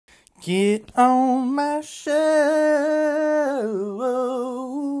Get on my show.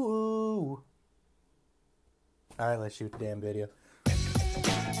 Alright, let's shoot the damn video.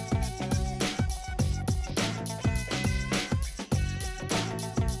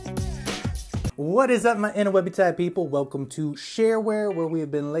 What is up, my interwebby type people? Welcome to Shareware, where we have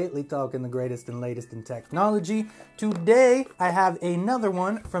been lately talking the greatest and latest in technology. Today, I have another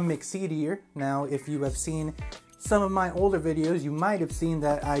one from Mixcder. Now, if you have seen some of my older videos, you might have seen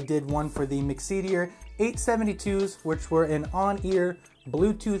that I did one for the Mixcder 872s, which were an on-ear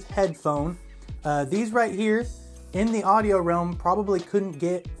Bluetooth headphone. These right here, in the audio realm, probably couldn't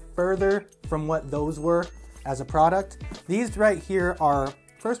get further from what those were as a product. These right here are,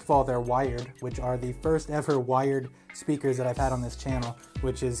 first of all, they're wired, which are the first ever wired speakers that I've had on this channel,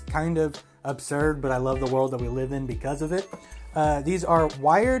 which is kind of absurd, but I love the world that we live in because of it. These are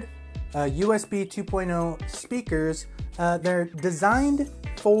wired USB 2.0 speakers. They're designed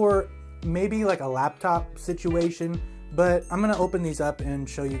for maybe like a laptop situation, but I'm gonna open these up and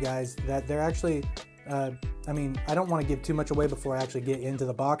show you guys that they're actually, I don't want to give too much away before I actually get into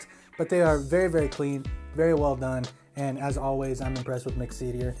the box, but they are very, very clean, very well done, and as always, I'm impressed with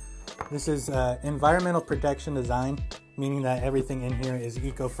Mixcder. This is environmental protection design, meaning that everything in here is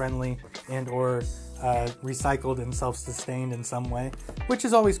eco-friendly and or recycled and self-sustained in some way, which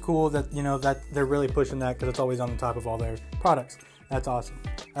is always cool that, you know, that they're really pushing that because it's always on the top of all their products. That's awesome.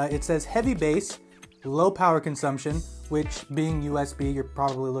 It says heavy bass, low power consumption, which being USB, you're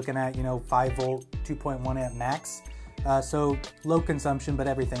probably looking at, you know, 5 volt, 2.1 amp max. So low consumption, but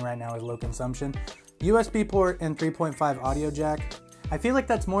everything right now is low consumption. USB port and 3.5 audio jack. I feel like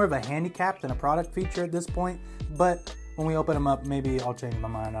that's more of a handicap than a product feature at this point, but when we open them up, maybe I'll change my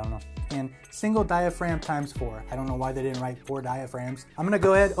mind, I don't know. And single diaphragm ×4. I don't know why they didn't write 4 diaphragms. I'm gonna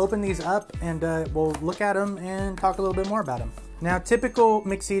go ahead, open these up, and we'll look at them and talk a little bit more about them. Now, typical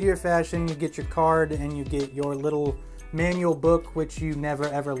Mixcder fashion, you get your card and you get your little manual book, which you never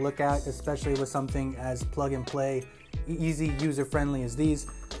ever look at, especially with something as plug and play, easy, user-friendly as these.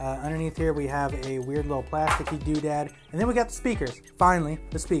 Underneath here, we have a weird little plasticky doodad, and then we got the speakers. Finally,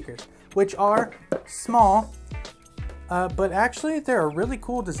 the speakers, which are small, but actually they're a really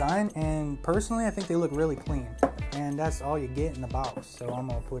cool design, and personally I think they look really clean, and that's all you get in the box, so I'm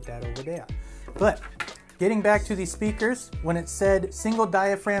gonna put that over there. But getting back to these speakers, when it said single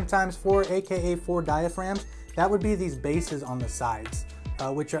diaphragm ×4, aka 4 diaphragms, that would be these bases on the sides,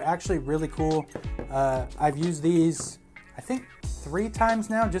 which are actually really cool. I've used these, I think, 3 times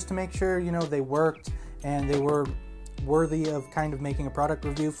now just to make sure, you know, they worked and they were worthy of kind of making a product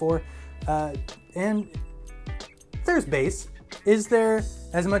review for. And there's bass. Is there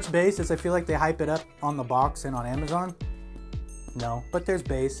as much bass as I feel like they hype it up on the box and on Amazon? No, but there's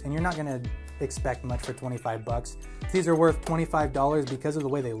bass, and you're not gonna expect much for 25 bucks. These are worth $25 because of the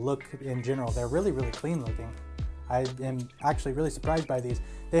way they look in general. They're really, really clean looking. I am actually really surprised by these.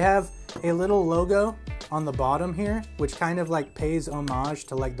 They have a little logo on the bottom here, which kind of like pays homage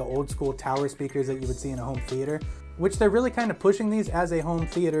to like the old school tower speakers that you would see in a home theater, which they're really kind of pushing these as a home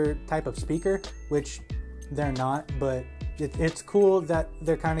theater type of speaker, which they're not, but it's cool that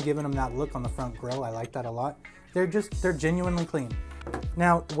they're kind of giving them that look on the front grille. I like that a lot. They're genuinely clean.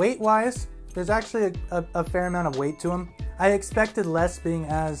 Now, weight-wise, there's actually a fair amount of weight to them. I expected less, being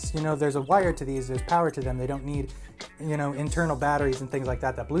as, you know, there's a wire to these, there's power to them. They don't need, you know, internal batteries and things like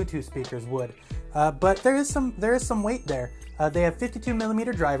that Bluetooth speakers would. But there is some weight there. They have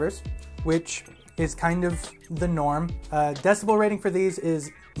 52mm drivers, which is kind of the norm. Decibel rating for these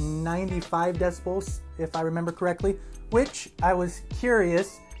is 95 decibels, if I remember correctly, which I was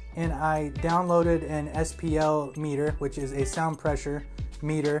curious, and I downloaded an SPL meter, which is a sound pressure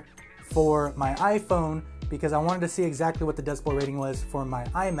meter for my iPhone, because I wanted to see exactly what the decibel rating was for my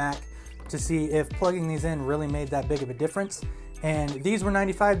iMac to see if plugging these in really made that big of a difference. And these were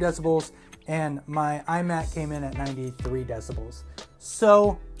 95 decibels, and my iMac came in at 93 decibels.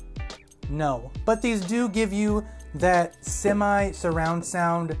 So, no. But these do give you that semi-surround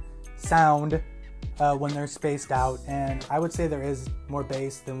sound when they're spaced out, and I would say there is more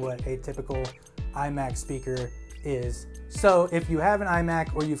bass than what a typical iMac speaker is. So if you have an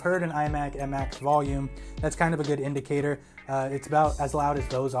iMac or you've heard an iMac at max volume, that's kind of a good indicator. It's about as loud as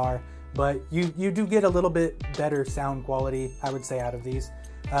those are, but you do get a little bit better sound quality, I would say, out of these.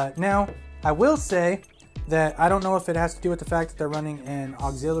 Now, I will say that I don't know if it has to do with the fact that they're running an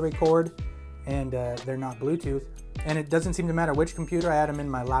auxiliary cord and they're not Bluetooth, and it doesn't seem to matter which computer. I had them in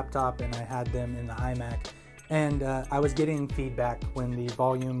my laptop and I had them in the iMac, and I was getting feedback when the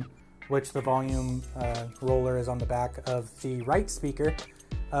volume, which the volume roller is on the back of the right speaker.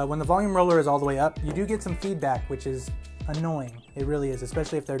 When the volume roller is all the way up, you do get some feedback, which is annoying. It really is,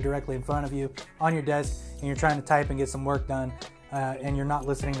 especially if they're directly in front of you on your desk and you're trying to type and get some work done and you're not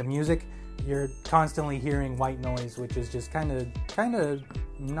listening to music. You're constantly hearing white noise, which is just kind of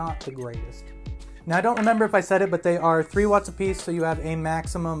not the greatest. Now, I don't remember if I said it, but they are 3 watts a piece, so you have a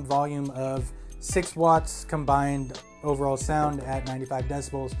maximum volume of 6 watts combined overall sound at 95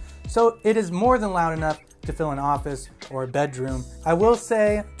 decibels. So it is more than loud enough to fill an office or a bedroom. I will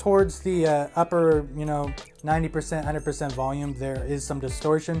say towards the upper, 90%, 100% volume, there is some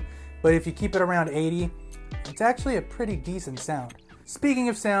distortion, but if you keep it around 80, it's actually a pretty decent sound. Speaking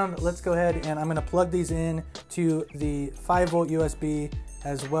of sound, let's go ahead and I'm going to plug these in to the 5-volt USB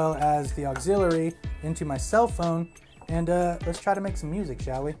as well as the auxiliary into my cell phone, and let's try to make some music,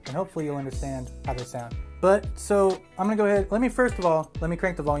 shall we? And hopefully you'll understand how they sound. But so I'm going to go ahead, let me crank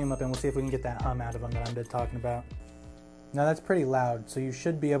the volume up and we'll see if we can get that hum out of them that I'm talking about. Now that's pretty loud, so you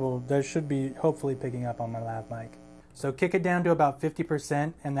should be that should be hopefully picking up on my lav mic. So kick it down to about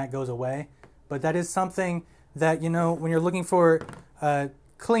 50% and that goes away. But that is something that, when you're looking for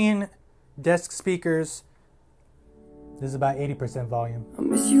clean desk speakers, this is about 80% volume. I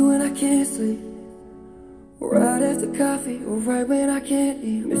miss you when I can't sleep, or right after coffee, or right when I can't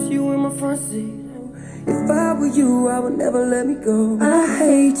eat. Miss you in my front seat. If I were you, I would never let me go. I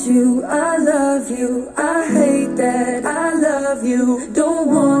hate you, I love you, I hate that I love you. Don't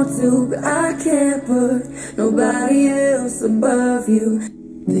want to, but I can't put nobody else above you.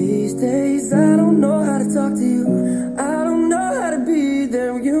 These days I don't know how to talk to you, I don't know how to be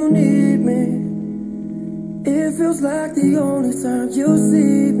there when you need me. It feels like the only time you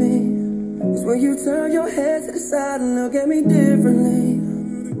see me is when you turn your head to the side and look at me differently.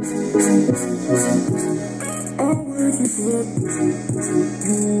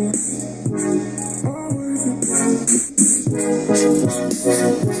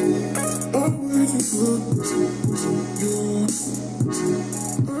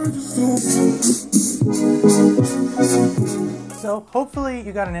 So hopefully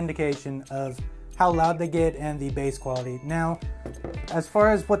you got an indication of how loud they get and the bass quality. Now, as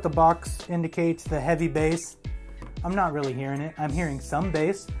far as what the box indicates, the heavy bass, I'm not really hearing it. I'm hearing some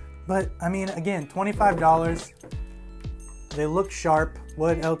bass, but I mean, again, $25. They look sharp.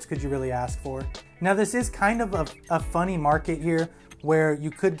 What else could you really ask for? Now, this is kind of a funny market here where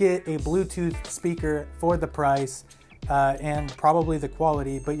you could get a Bluetooth speaker for the price and probably the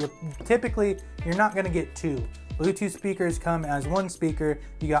quality, but you're not going to get 2. Bluetooth speakers come as 1 speaker.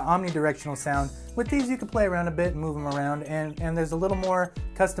 You got omnidirectional sound. With these, you can play around a bit and move them around, and there's a little more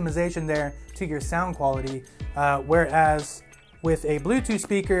customization there to your sound quality, whereas with a Bluetooth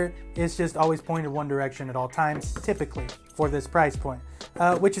speaker, it's just always pointed one direction at all times, typically, for this price point,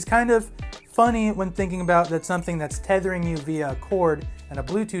 which is kind of funny when thinking about that something that's tethering you via a cord and a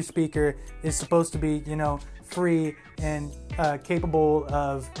Bluetooth speaker is supposed to be, free and capable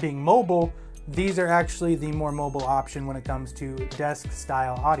of being mobile. These are actually the more mobile option when it comes to desk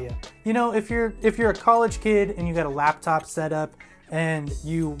style audio. If you're a college kid and you got a laptop set up and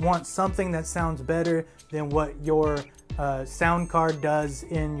you want something that sounds better than what your sound card does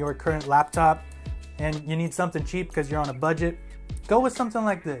in your current laptop, and you need something cheap because you're on a budget, go with something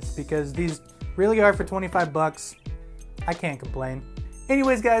like this, because these really are for 25 bucks. I can't complain.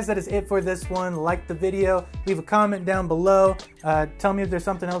 Anyways, guys, that is it for this one. Like the video, leave a comment down below. Tell me if there's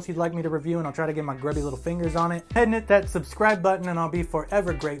something else you'd like me to review, and I'll try to get my grubby little fingers on it. Head and hit that subscribe button, and I'll be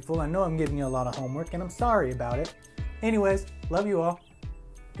forever grateful. I know I'm giving you a lot of homework, and I'm sorry about it. Anyways, love you all.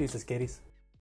 Deuces, kitties.